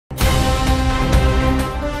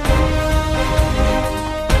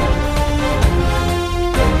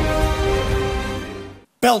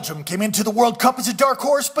Belgium came into the World Cup as a dark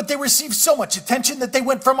horse, but they received so much attention that they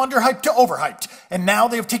went from underhyped to overhyped, and now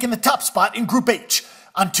they have taken the top spot in Group H.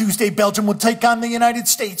 On Tuesday, Belgium will take on the United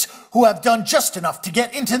States, who have done just enough to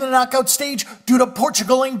get into the knockout stage due to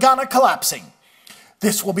Portugal and Ghana collapsing.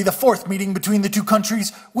 This will be the fourth meeting between the two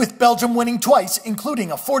countries, with Belgium winning twice,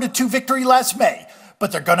 including a 4-2 victory last May,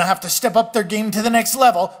 but they're going to have to step up their game to the next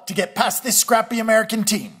level to get past this scrappy American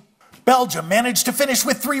team. Belgium managed to finish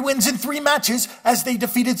with 3 wins in 3 matches as they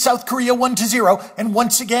defeated South Korea 1-0, and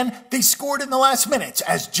once again they scored in the last minutes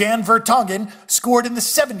as Jan Vertonghen scored in the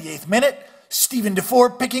 78th minute, Steven Defour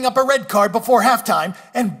picking up a red card before halftime,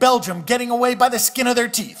 and Belgium getting away by the skin of their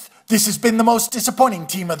teeth. This has been the most disappointing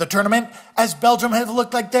team of the tournament, as Belgium have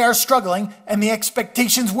looked like they are struggling, and the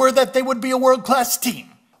expectations were that they would be a world-class team.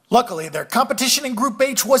 Luckily, their competition in Group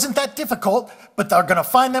H wasn't that difficult, but they're going to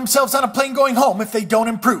find themselves on a plane going home if they don't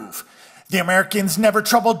improve. The Americans never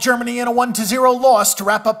troubled Germany in a 1-0 loss to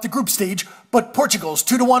wrap up the group stage, but Portugal's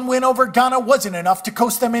 2-1 win over Ghana wasn't enough to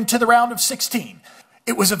coast them into the round of 16.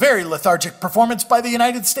 It was a very lethargic performance by the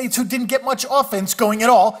United States, who didn't get much offense going at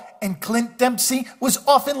all, and Clint Dempsey was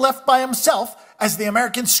often left by himself as the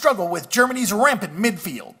Americans struggle with Germany's rampant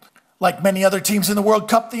midfield. Like many other teams in the World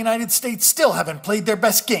Cup, the United States still haven't played their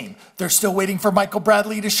best game. They're still waiting for Michael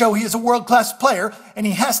Bradley to show he is a world-class player, and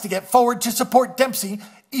he has to get forward to support Dempsey,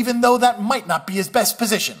 even though that might not be his best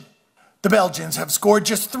position. The Belgians have scored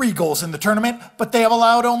just 3 goals in the tournament, but they have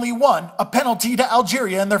allowed only 1, a penalty to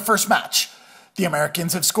Algeria in their first match. The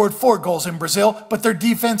Americans have scored 4 goals in Brazil, but their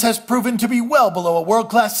defense has proven to be well below a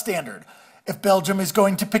world-class standard. If Belgium is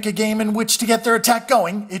going to pick a game in which to get their attack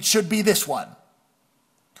going, it should be this one.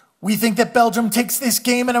 We think that Belgium takes this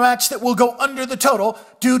game in a match that will go under the total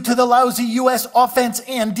due to the lousy US offense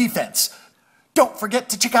and defense. Don't forget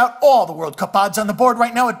to check out all the World Cup odds on the board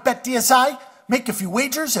right now at BetDSI. Make a few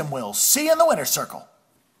wagers and we'll see you in the winner's circle.